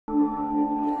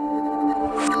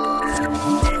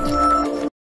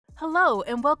Hello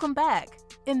and welcome back.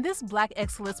 In this Black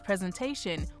Excellist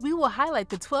presentation, we will highlight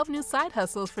the 12 new side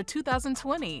hustles for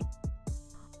 2020.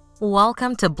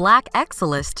 Welcome to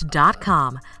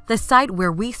blackexcellist.com, the site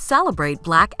where we celebrate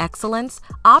Black excellence,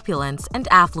 opulence, and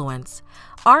affluence.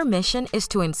 Our mission is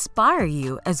to inspire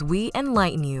you as we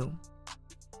enlighten you.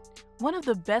 One of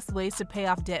the best ways to pay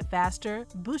off debt faster,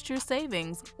 boost your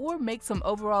savings, or make some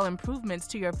overall improvements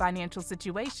to your financial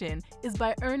situation is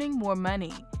by earning more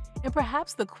money. And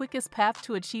perhaps the quickest path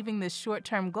to achieving this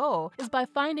short-term goal is by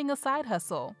finding a side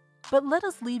hustle. But let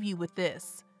us leave you with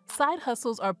this. Side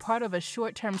hustles are part of a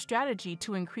short-term strategy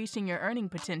to increasing your earning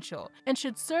potential and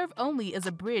should serve only as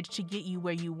a bridge to get you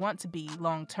where you want to be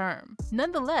long-term.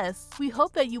 Nonetheless, we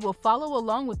hope that you will follow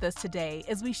along with us today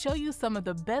as we show you some of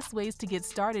the best ways to get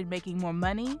started making more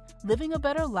money, living a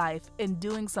better life, and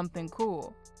doing something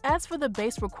cool. As for the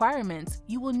base requirements,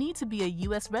 you will need to be a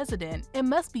U.S. resident and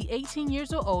must be 18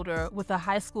 years or older with a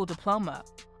high school diploma.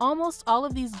 Almost all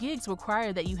of these gigs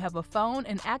require that you have a phone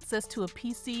and access to a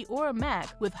PC or a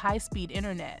Mac with high-speed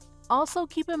internet. Also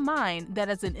keep in mind that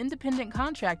as an independent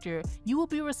contractor, you will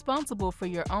be responsible for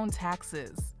your own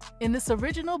taxes. In this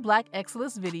original Black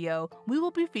Excellist video, we will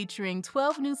be featuring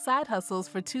 12 new side hustles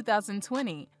for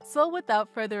 2020. So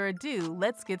without further ado,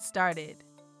 let's get started.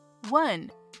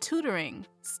 1. Tutoring,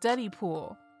 study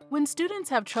pool. When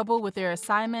students have trouble with their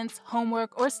assignments,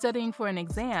 homework, or studying for an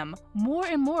exam, more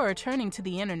and more are turning to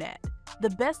the internet.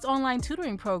 The best online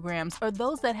tutoring programs are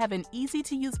those that have an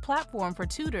easy-to-use platform for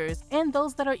tutors and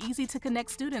those that are easy to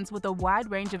connect students with a wide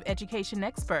range of education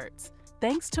experts.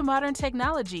 Thanks to modern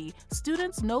technology,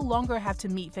 students no longer have to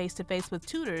meet face-to-face with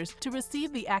tutors to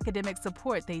receive the academic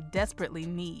support they desperately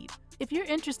need. If you're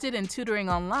interested in tutoring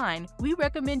online, we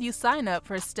recommend you sign up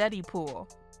for Study Pool.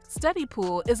 Study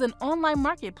Pool is an online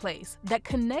marketplace that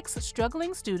connects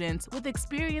struggling students with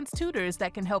experienced tutors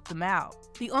that can help them out.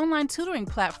 The online tutoring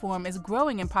platform is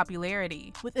growing in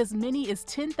popularity, with as many as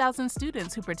 10,000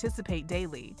 students who participate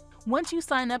daily. Once you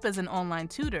sign up as an online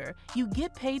tutor, you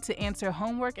get paid to answer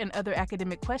homework and other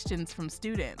academic questions from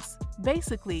students.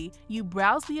 Basically, you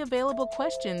browse the available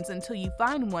questions until you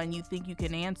find one you think you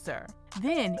can answer.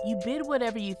 Then, you bid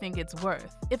whatever you think it's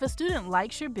worth. If a student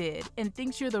likes your bid and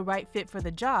thinks you're the right fit for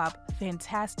the job,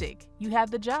 fantastic, you have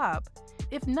the job.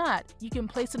 If not, you can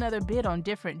place another bid on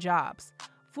different jobs.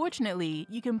 Fortunately,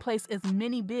 you can place as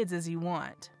many bids as you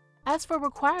want. As for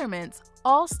requirements,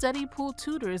 all Study Pool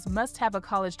tutors must have a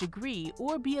college degree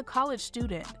or be a college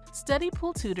student. Study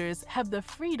Pool tutors have the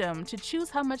freedom to choose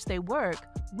how much they work,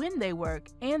 when they work,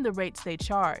 and the rates they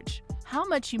charge. How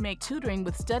much you make tutoring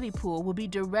with Study Pool will be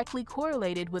directly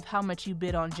correlated with how much you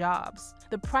bid on jobs.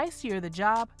 The pricier the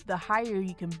job, the higher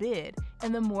you can bid,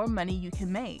 and the more money you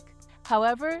can make.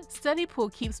 However, Study Pool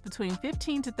keeps between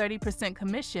 15 to 30%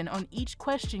 commission on each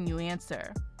question you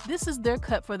answer. This is their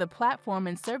cut for the platform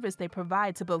and service they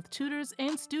provide to both tutors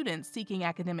and students seeking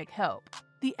academic help.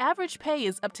 The average pay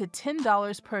is up to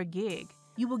 $10 per gig.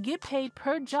 You will get paid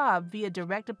per job via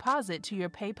direct deposit to your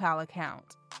PayPal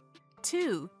account.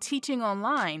 2. Teaching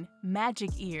online, Magic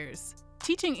Ears.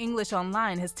 Teaching English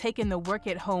online has taken the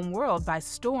work-at-home world by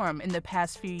storm in the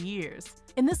past few years.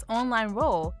 In this online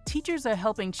role, teachers are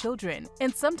helping children,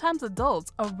 and sometimes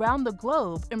adults, around the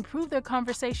globe improve their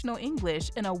conversational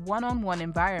English in a one-on-one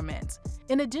environment.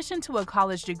 In addition to a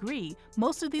college degree,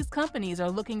 most of these companies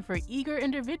are looking for eager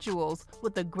individuals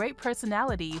with a great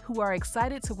personality who are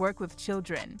excited to work with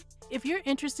children. If you're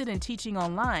interested in teaching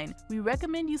online, we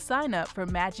recommend you sign up for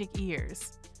Magic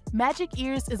Ears. Magic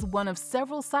Ears is one of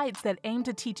several sites that aim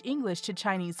to teach English to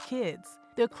Chinese kids.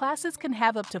 Their classes can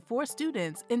have up to 4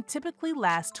 students and typically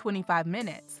last 25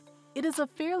 minutes. It is a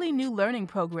fairly new learning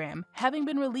program, having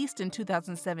been released in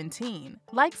 2017.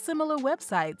 Like similar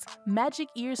websites, Magic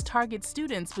Ears targets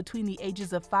students between the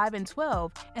ages of 5 and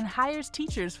 12 and hires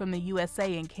teachers from the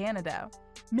USA and Canada.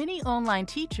 Many online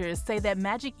teachers say that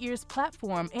Magic Ears'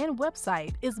 platform and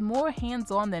website is more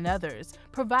hands-on than others,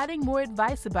 providing more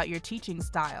advice about your teaching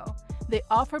style. They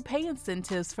offer pay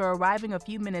incentives for arriving a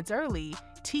few minutes early,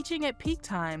 teaching at peak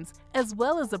times, as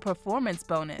well as a performance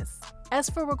bonus. As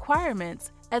for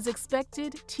requirements, as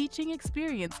expected, teaching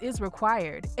experience is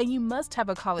required, and you must have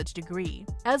a college degree.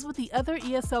 As with the other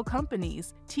ESL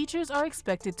companies, teachers are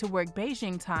expected to work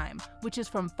Beijing time, which is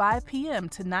from 5 p.m.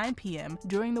 to 9 p.m.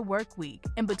 during the work week,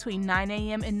 and between 9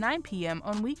 a.m. and 9 p.m.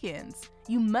 on weekends.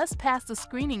 You must pass the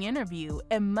screening interview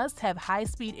and must have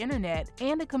high-speed internet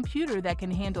and a computer that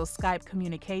can handle Skype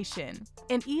communication.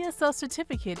 An ESL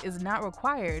certificate is not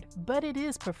required, but it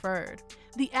is preferred.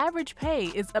 The average pay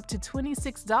is up to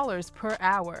 $26 per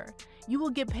hour. You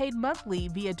will get paid monthly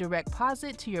via direct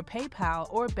deposit to your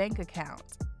PayPal or bank account.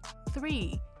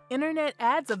 3. Internet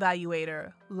Ads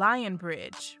Evaluator,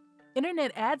 Lionbridge.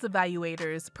 Internet Ads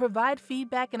Evaluators provide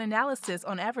feedback and analysis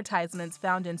on advertisements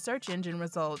found in search engine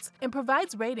results and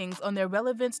provides ratings on their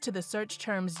relevance to the search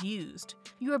terms used.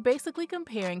 You are basically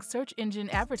comparing search engine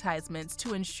advertisements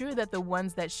to ensure that the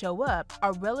ones that show up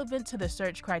are relevant to the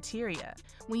search criteria.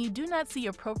 When you do not see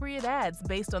appropriate ads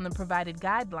based on the provided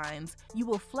guidelines, you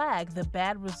will flag the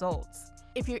bad results.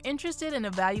 If you're interested in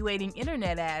evaluating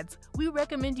internet ads, we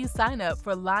recommend you sign up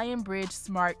for Lionbridge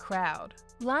Smart Crowd.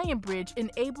 Lionbridge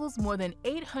enables more than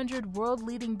 800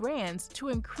 world-leading brands to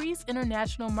increase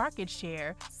international market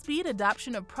share, speed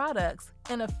adoption of products,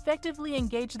 and effectively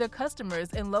engage their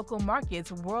customers in local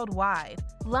markets worldwide.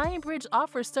 Lionbridge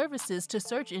offers services to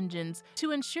search engines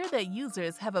to ensure that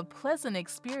users have a pleasant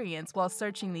experience while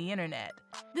searching the internet.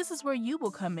 This is where you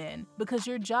will come in, because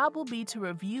your job will be to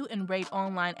review and rate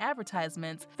online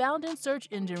advertisements found in search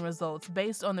engine results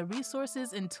based on the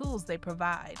resources and tools they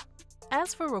provide.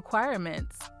 As for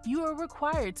requirements, you are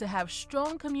required to have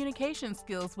strong communication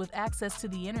skills with access to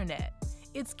the internet.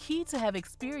 It's key to have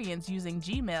experience using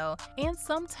Gmail, and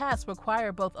some tasks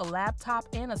require both a laptop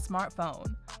and a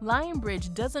smartphone.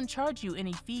 Lionbridge doesn't charge you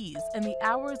any fees, and the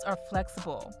hours are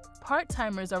flexible.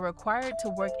 Part-timers are required to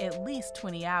work at least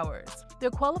 20 hours. Their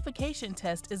qualification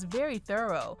test is very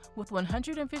thorough, with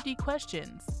 150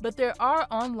 questions, but there are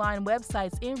online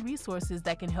websites and resources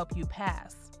that can help you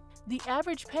pass. The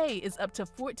average pay is up to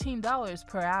 $14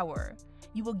 per hour.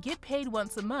 You will get paid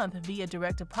once a month via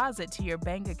direct deposit to your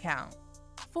bank account.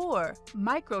 4.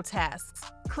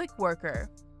 Microtasks, ClickWorker.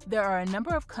 There are a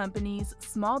number of companies,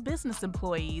 small business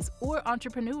employees, or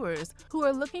entrepreneurs who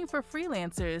are looking for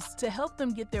freelancers to help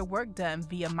them get their work done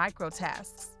via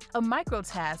microtasks. A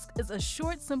microtask is a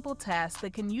short, simple task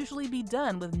that can usually be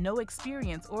done with no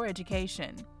experience or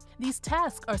education. These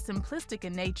tasks are simplistic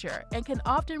in nature and can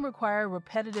often require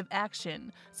repetitive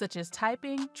action, such as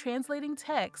typing, translating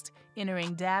text,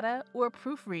 entering data, or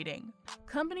proofreading.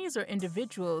 Companies or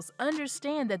individuals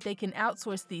understand that they can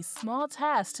outsource these small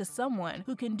tasks to someone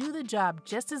who can do the job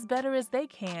just as better as they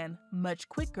can, much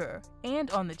quicker, and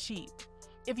on the cheap.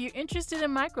 If you're interested in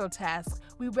microtasks,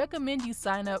 we recommend you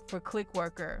sign up for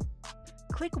ClickWorker.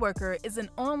 ClickWorker is an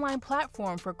online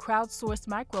platform for crowdsourced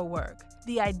micro work.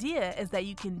 The idea is that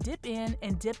you can dip in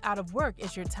and dip out of work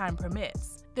as your time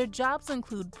permits. Their jobs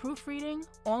include proofreading,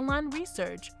 online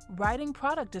research, writing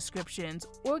product descriptions,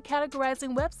 or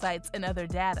categorizing websites and other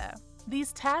data.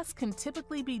 These tasks can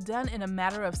typically be done in a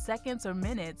matter of seconds or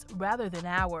minutes rather than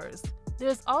hours.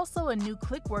 There's also a new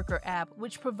ClickWorker app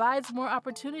which provides more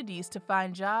opportunities to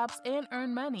find jobs and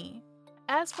earn money.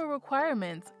 As for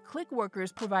requirements,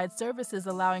 ClickWorkers provide services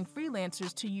allowing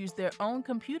freelancers to use their own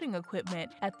computing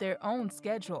equipment at their own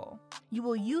schedule. You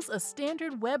will use a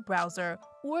standard web browser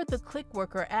or the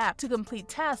ClickWorker app to complete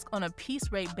tasks on a piece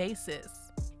rate basis.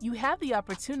 You have the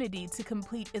opportunity to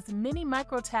complete as many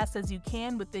microtasks as you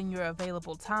can within your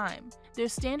available time. Their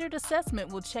standard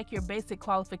assessment will check your basic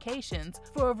qualifications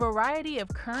for a variety of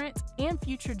current and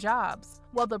future jobs,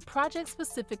 while the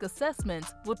project-specific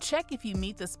assessments will check if you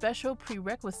meet the special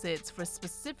prerequisites for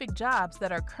specific jobs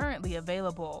that are currently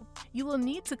available. You will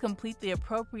need to complete the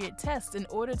appropriate test in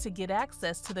order to get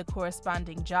access to the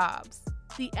corresponding jobs.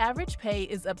 The average pay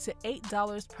is up to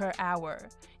 $8 per hour.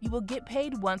 You will get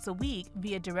paid once a week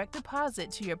via direct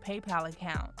deposit to your PayPal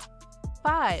account.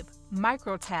 5.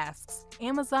 Microtasks,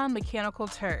 Amazon Mechanical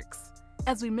Turks.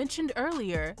 As we mentioned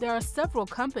earlier, there are several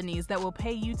companies that will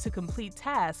pay you to complete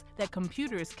tasks that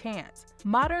computers can't.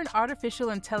 Modern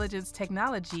artificial intelligence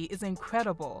technology is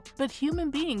incredible, but human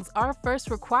beings are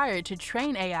first required to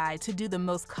train AI to do the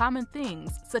most common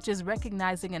things, such as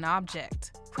recognizing an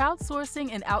object. Crowdsourcing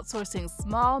and outsourcing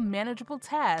small, manageable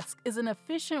tasks is an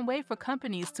efficient way for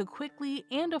companies to quickly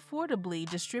and affordably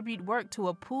distribute work to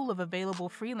a pool of available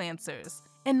freelancers.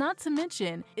 And not to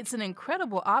mention, it's an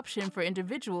incredible option for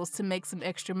individuals to make some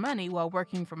extra money while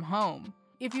working from home.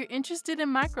 If you're interested in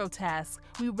microtasks,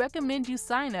 we recommend you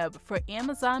sign up for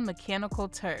Amazon Mechanical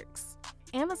Turks.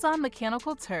 Amazon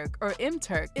Mechanical Turk, or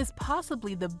MTurk, is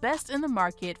possibly the best in the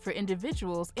market for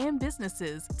individuals and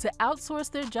businesses to outsource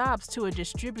their jobs to a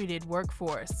distributed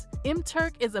workforce.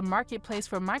 MTurk is a marketplace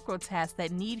for microtasks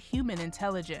that need human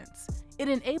intelligence. It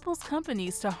enables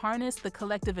companies to harness the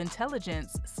collective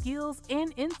intelligence, skills,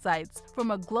 and insights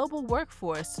from a global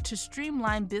workforce to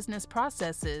streamline business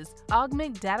processes,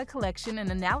 augment data collection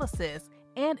and analysis,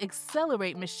 and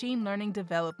accelerate machine learning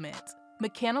development.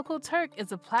 Mechanical Turk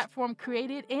is a platform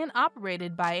created and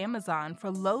operated by Amazon for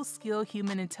low-skill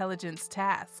human intelligence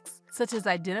tasks, such as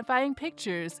identifying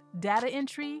pictures, data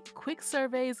entry, quick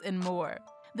surveys, and more.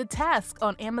 The tasks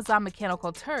on Amazon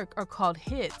Mechanical Turk are called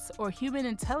hits or human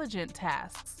intelligent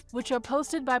tasks, which are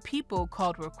posted by people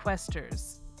called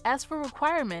requesters. As for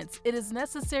requirements, it is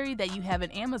necessary that you have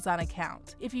an Amazon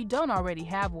account if you don't already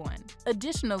have one.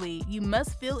 Additionally, you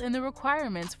must fill in the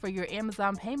requirements for your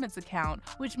Amazon Payments account,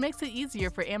 which makes it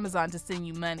easier for Amazon to send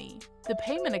you money. The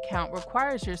payment account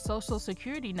requires your Social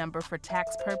Security number for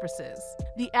tax purposes.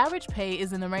 The average pay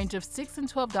is in the range of $6 and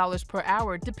 $12 per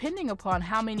hour depending upon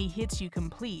how many hits you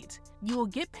complete. You will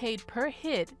get paid per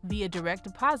hit via direct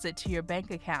deposit to your bank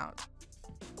account.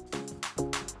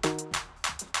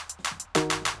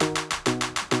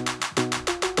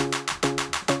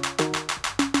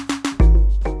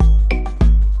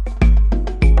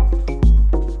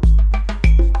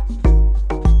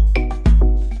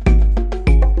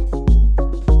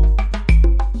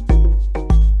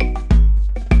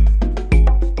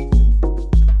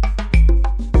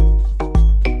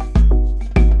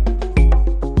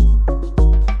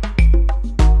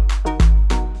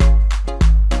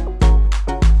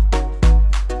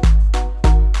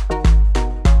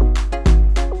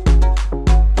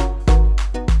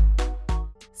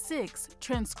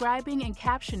 Transcribing and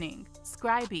captioning,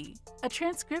 scribing. A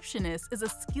transcriptionist is a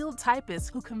skilled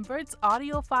typist who converts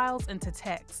audio files into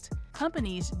text.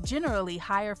 Companies generally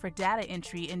hire for data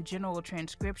entry and general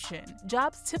transcription.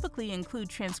 Jobs typically include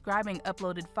transcribing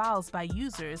uploaded files by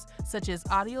users, such as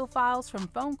audio files from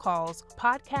phone calls,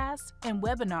 podcasts, and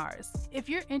webinars. If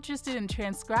you're interested in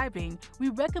transcribing, we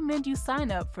recommend you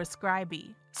sign up for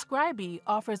Scribey. Scribey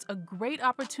offers a great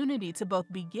opportunity to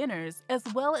both beginners as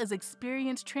well as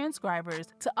experienced transcribers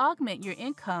to augment your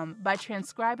income by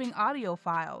transcribing audio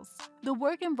files. The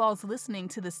work involves listening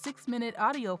to the 6-minute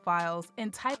audio files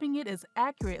and typing it as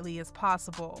accurately as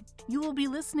possible. You will be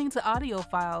listening to audio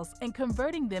files and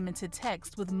converting them into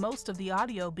text, with most of the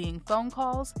audio being phone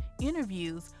calls,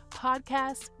 interviews,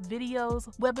 podcasts,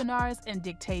 videos, webinars, and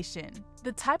dictation.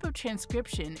 The type of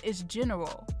transcription is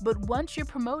general, but once you're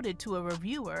promoted to a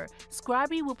reviewer,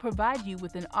 Scribey will provide you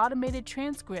with an automated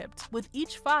transcript with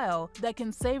each file that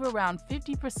can save around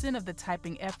 50% of the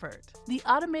typing effort. The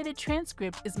automated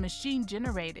transcript is machine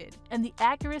generated, and the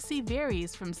accuracy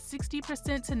varies from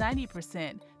 60% to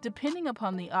 90%, depending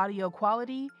upon the audio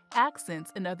quality,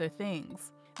 accents, and other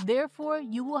things. Therefore,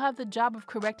 you will have the job of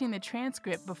correcting the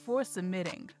transcript before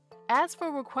submitting. As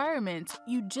for requirements,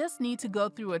 you just need to go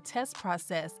through a test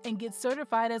process and get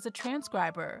certified as a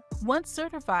transcriber. Once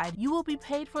certified, you will be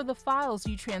paid for the files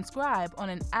you transcribe on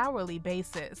an hourly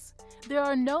basis. There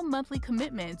are no monthly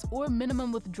commitments or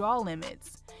minimum withdrawal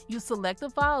limits. You select the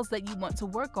files that you want to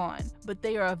work on, but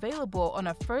they are available on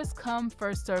a first-come,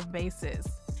 first-served basis.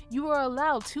 You are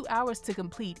allowed 2 hours to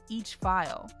complete each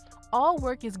file. All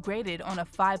work is graded on a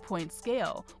 5-point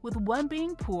scale, with 1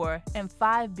 being poor and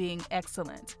 5 being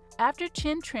excellent. After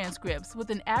 10 transcripts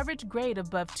with an average grade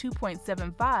above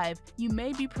 2.75, you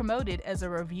may be promoted as a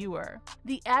reviewer.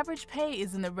 The average pay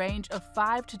is in the range of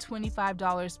 $5 to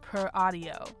 $25 per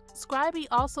audio. Scribey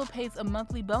also pays a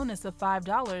monthly bonus of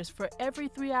 $5 for every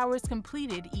 3 hours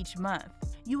completed each month.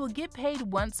 You will get paid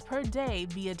once per day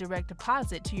via direct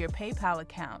deposit to your PayPal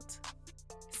account.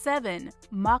 7.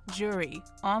 Mock jury,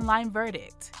 online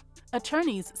verdict.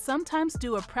 Attorneys sometimes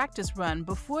do a practice run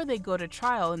before they go to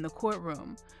trial in the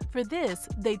courtroom. For this,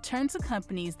 they turn to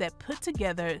companies that put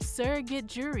together surrogate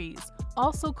juries,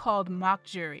 also called mock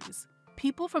juries.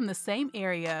 People from the same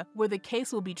area where the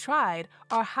case will be tried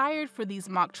are hired for these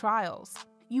mock trials.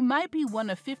 You might be one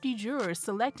of 50 jurors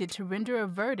selected to render a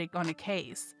verdict on a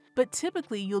case, but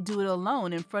typically you'll do it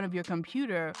alone in front of your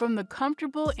computer from the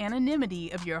comfortable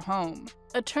anonymity of your home.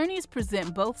 Attorneys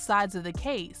present both sides of the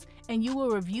case, and you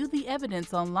will review the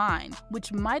evidence online,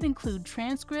 which might include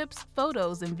transcripts,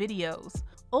 photos, and videos.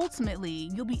 Ultimately,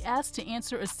 you'll be asked to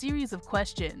answer a series of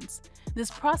questions. This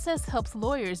process helps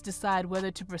lawyers decide whether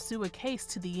to pursue a case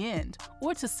to the end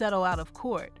or to settle out of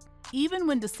court. Even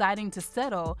when deciding to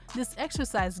settle, this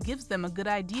exercise gives them a good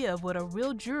idea of what a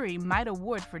real jury might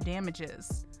award for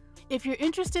damages. If you're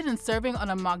interested in serving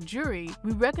on a mock jury,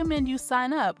 we recommend you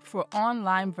sign up for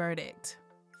Online Verdict.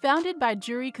 Founded by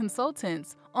jury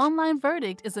consultants, Online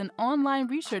Verdict is an online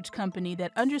research company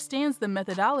that understands the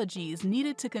methodologies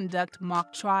needed to conduct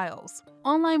mock trials.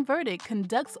 Online Verdict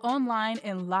conducts online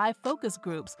and live focus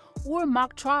groups or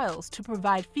mock trials to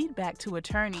provide feedback to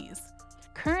attorneys.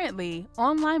 Currently,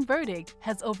 Online Verdict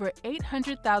has over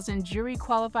 800,000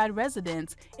 jury-qualified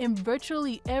residents in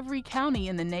virtually every county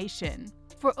in the nation.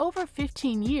 For over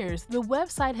 15 years, the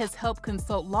website has helped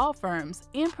consult law firms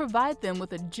and provide them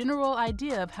with a general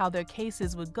idea of how their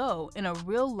cases would go in a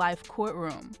real-life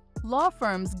courtroom. Law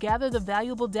firms gather the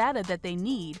valuable data that they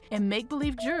need, and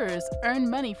make-believe jurors earn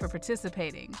money for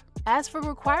participating. As for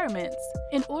requirements,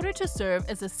 in order to serve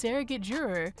as a surrogate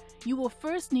juror, you will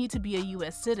first need to be a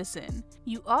U.S. citizen.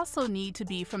 You also need to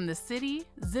be from the city,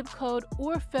 zip code,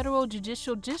 or federal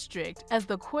judicial district as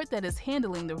the court that is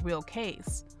handling the real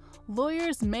case.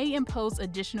 Lawyers may impose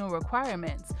additional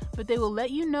requirements, but they will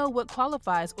let you know what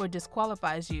qualifies or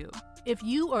disqualifies you. If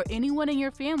you or anyone in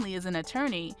your family is an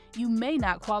attorney, you may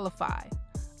not qualify.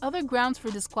 Other grounds for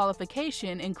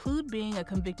disqualification include being a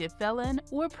convicted felon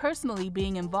or personally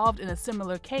being involved in a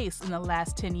similar case in the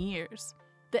last 10 years.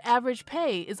 The average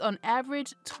pay is on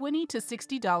average $20 to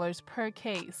 $60 per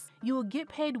case. You will get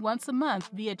paid once a month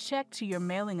via check to your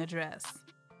mailing address.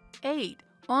 8.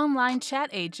 Online chat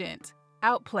agent,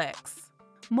 Outplex.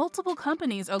 Multiple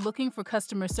companies are looking for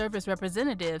customer service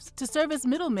representatives to serve as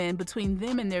middlemen between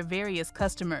them and their various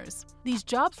customers. These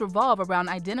jobs revolve around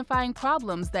identifying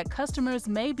problems that customers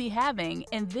may be having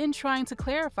and then trying to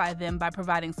clarify them by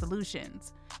providing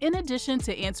solutions. In addition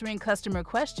to answering customer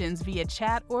questions via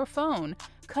chat or phone,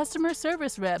 customer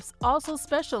service reps also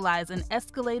specialize in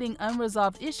escalating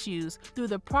unresolved issues through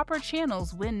the proper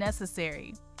channels when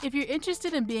necessary. If you're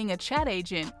interested in being a chat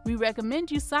agent, we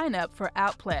recommend you sign up for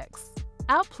Outplex.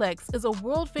 Outplex is a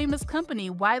world-famous company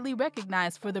widely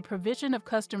recognized for the provision of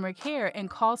customer care and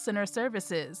call center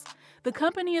services. The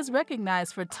company is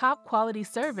recognized for top-quality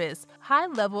service, high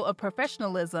level of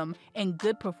professionalism, and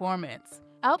good performance.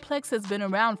 Outplex has been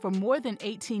around for more than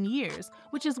 18 years,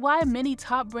 which is why many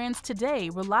top brands today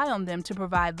rely on them to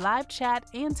provide live chat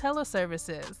and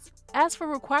teleservices. As for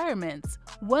requirements,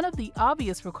 one of the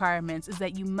obvious requirements is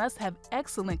that you must have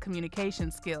excellent communication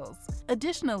skills.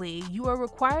 Additionally, you are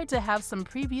required to have some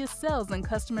previous sales and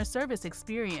customer service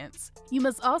experience. You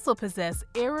must also possess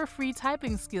error-free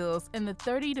typing skills in the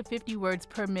 30 to 50 words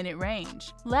per minute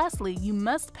range. Lastly, you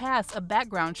must pass a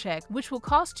background check, which will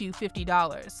cost you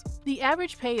 $50. The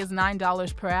average pay is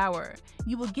 $9 per hour.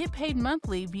 You will get paid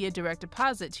monthly via direct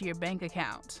deposit to your bank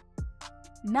account.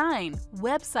 9.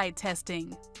 Website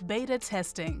testing, beta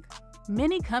testing.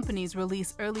 Many companies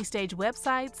release early-stage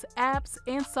websites, apps,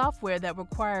 and software that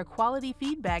require quality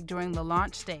feedback during the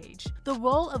launch stage. The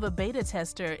role of a beta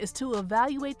tester is to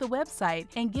evaluate the website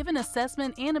and give an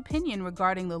assessment and opinion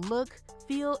regarding the look,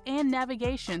 feel, and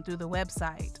navigation through the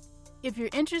website. If you're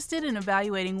interested in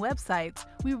evaluating websites,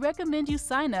 we recommend you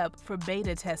sign up for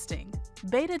beta testing.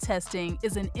 Beta testing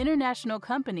is an international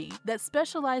company that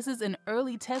specializes in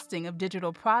early testing of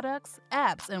digital products,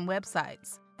 apps, and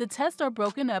websites. The tests are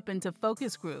broken up into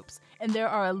focus groups, and there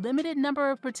are a limited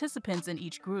number of participants in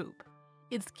each group.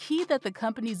 It's key that the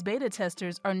company's beta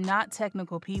testers are not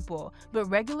technical people, but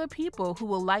regular people who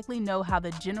will likely know how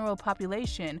the general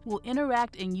population will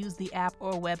interact and use the app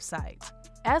or website.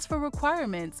 As for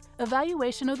requirements,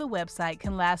 evaluation of the website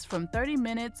can last from 30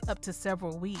 minutes up to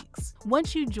several weeks.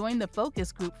 Once you join the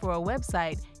focus group for a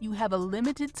website, you have a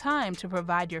limited time to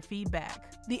provide your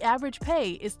feedback. The average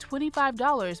pay is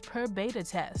 $25 per beta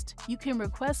test. You can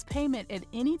request payment at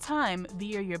any time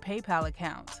via your PayPal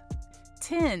account.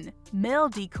 10. Mail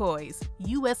decoys,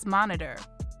 U.S. Monitor.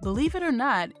 Believe it or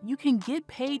not, you can get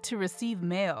paid to receive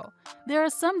mail. There are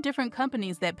some different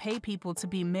companies that pay people to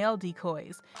be mail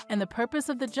decoys, and the purpose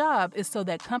of the job is so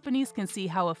that companies can see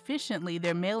how efficiently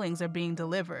their mailings are being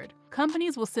delivered.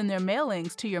 Companies will send their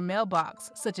mailings to your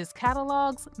mailbox, such as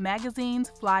catalogs,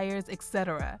 magazines, flyers,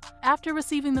 etc. After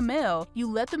receiving the mail, you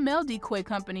let the mail decoy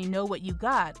company know what you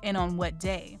got and on what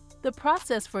day. The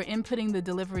process for inputting the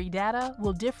delivery data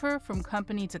will differ from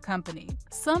company to company.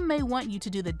 Some may want you to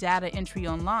do the data entry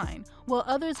online, while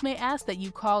others may ask that you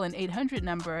call an 800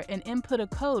 number and input a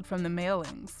code from the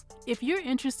mailings. If you're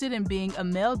interested in being a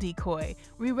mail decoy,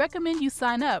 we recommend you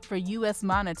sign up for U.S.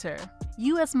 Monitor.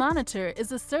 U.S. Monitor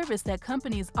is a service that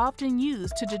companies often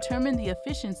use to determine the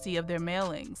efficiency of their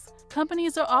mailings.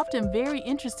 Companies are often very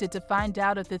interested to find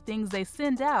out if the things they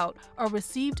send out are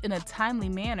received in a timely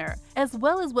manner, as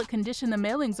well as what condition the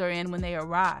mailings are in when they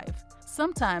arrive.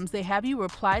 Sometimes they have you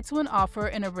reply to an offer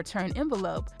in a return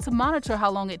envelope to monitor how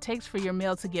long it takes for your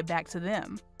mail to get back to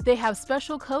them. They have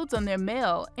special codes on their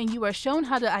mail, and you are shown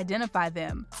how to identify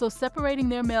them, so separating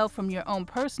their mail from your own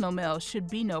personal mail should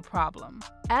be no problem.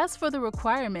 As for the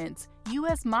requirements,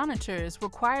 U.S. Monitors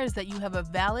requires that you have a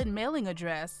valid mailing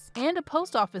address, and a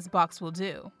post office box will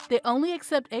do. They only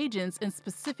accept agents in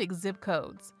specific zip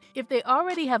codes. If they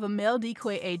already have a mail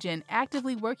decoy agent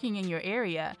actively working in your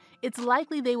area, it's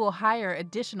likely they will hire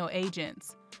additional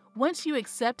agents. Once you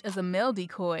accept as a mail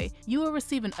decoy, you will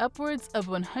receive an upwards of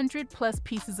 100 plus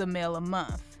pieces of mail a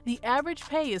month. The average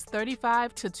pay is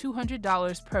 $35 to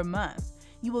 $200 per month.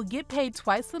 You will get paid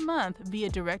twice a month via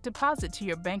direct deposit to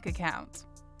your bank account.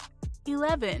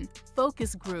 11.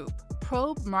 Focus Group,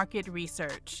 Probe Market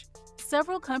Research.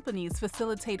 Several companies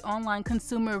facilitate online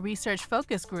consumer research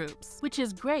focus groups, which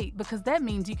is great because that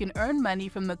means you can earn money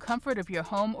from the comfort of your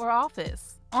home or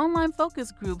office. Online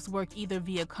focus groups work either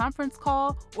via conference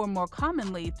call or more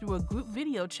commonly through a group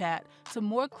video chat to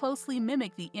more closely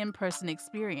mimic the in-person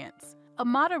experience. A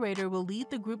moderator will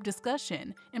lead the group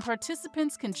discussion, and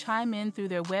participants can chime in through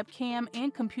their webcam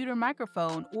and computer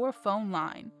microphone or phone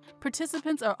line.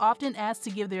 Participants are often asked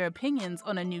to give their opinions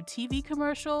on a new TV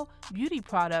commercial, beauty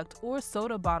product, or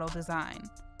soda bottle design.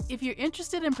 If you're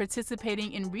interested in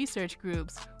participating in research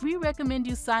groups, we recommend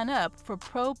you sign up for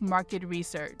Probe Market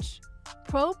Research.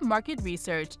 Probe Market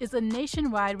Research is a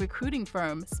nationwide recruiting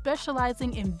firm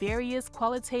specializing in various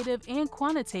qualitative and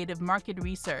quantitative market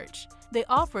research. They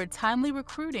offer timely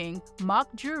recruiting, mock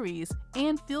juries,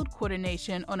 and field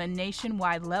coordination on a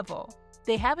nationwide level.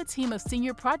 They have a team of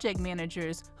senior project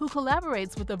managers who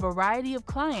collaborates with a variety of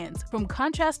clients from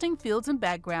contrasting fields and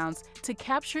backgrounds to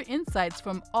capture insights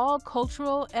from all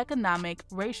cultural, economic,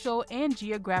 racial, and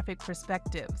geographic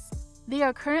perspectives. They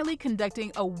are currently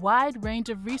conducting a wide range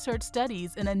of research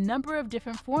studies in a number of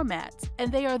different formats,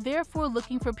 and they are therefore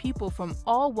looking for people from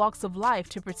all walks of life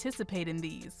to participate in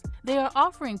these. They are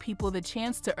offering people the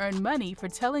chance to earn money for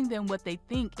telling them what they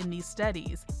think in these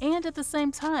studies, and at the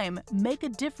same time, make a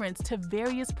difference to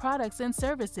various products and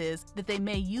services that they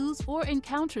may use or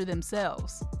encounter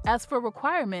themselves. As for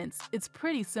requirements, it's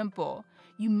pretty simple.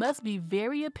 You must be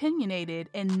very opinionated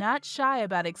and not shy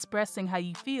about expressing how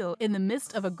you feel in the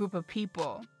midst of a group of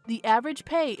people. The average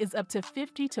pay is up to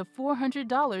 $50 to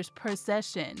 $400 per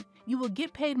session. You will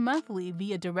get paid monthly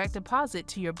via direct deposit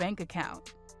to your bank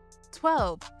account.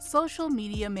 12. Social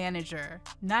Media Manager,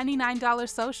 $99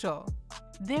 Social.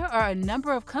 There are a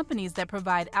number of companies that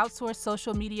provide outsourced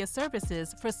social media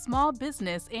services for small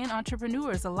business and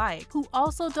entrepreneurs alike who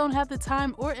also don't have the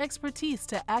time or expertise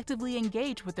to actively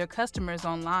engage with their customers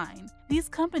online. These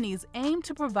companies aim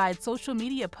to provide social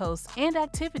media posts and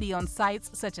activity on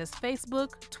sites such as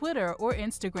Facebook, Twitter, or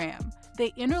Instagram.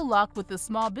 They interlock with the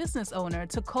small business owner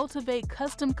to cultivate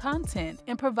custom content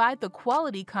and provide the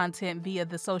quality content via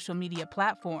the social media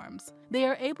platforms. They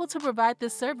are able to provide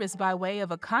this service by way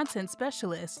of a content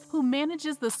specialist who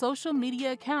manages the social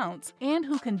media accounts and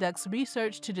who conducts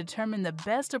research to determine the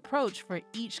best approach for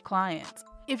each client.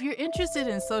 If you're interested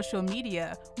in social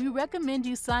media, we recommend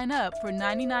you sign up for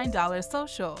 $99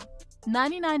 Social.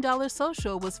 $99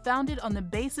 Social was founded on the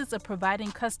basis of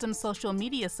providing custom social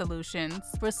media solutions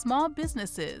for small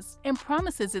businesses and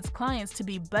promises its clients to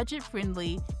be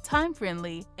budget-friendly,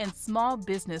 time-friendly, and small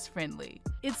business-friendly.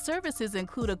 Its services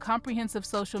include a comprehensive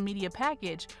social media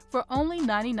package for only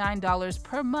 $99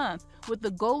 per month, with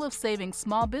the goal of saving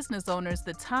small business owners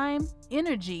the time,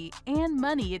 energy, and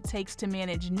money it takes to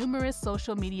manage numerous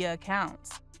social media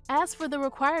accounts. As for the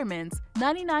requirements,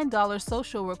 $99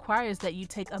 Social requires that you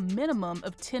take a minimum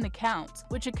of 10 accounts,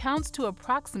 which accounts to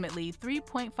approximately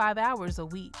 3.5 hours a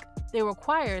week. They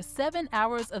require 7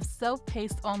 hours of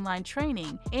self-paced online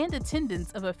training and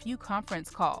attendance of a few conference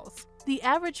calls. The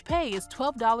average pay is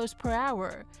 $12 per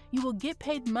hour. You will get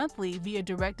paid monthly via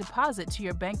direct deposit to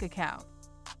your bank account.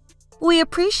 We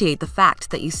appreciate the fact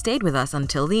that you stayed with us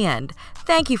until the end.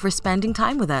 Thank you for spending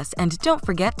time with us, and don't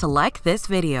forget to like this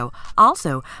video.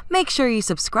 Also, make sure you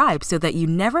subscribe so that you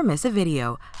never miss a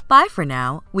video. Bye for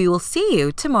now. We will see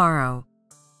you tomorrow.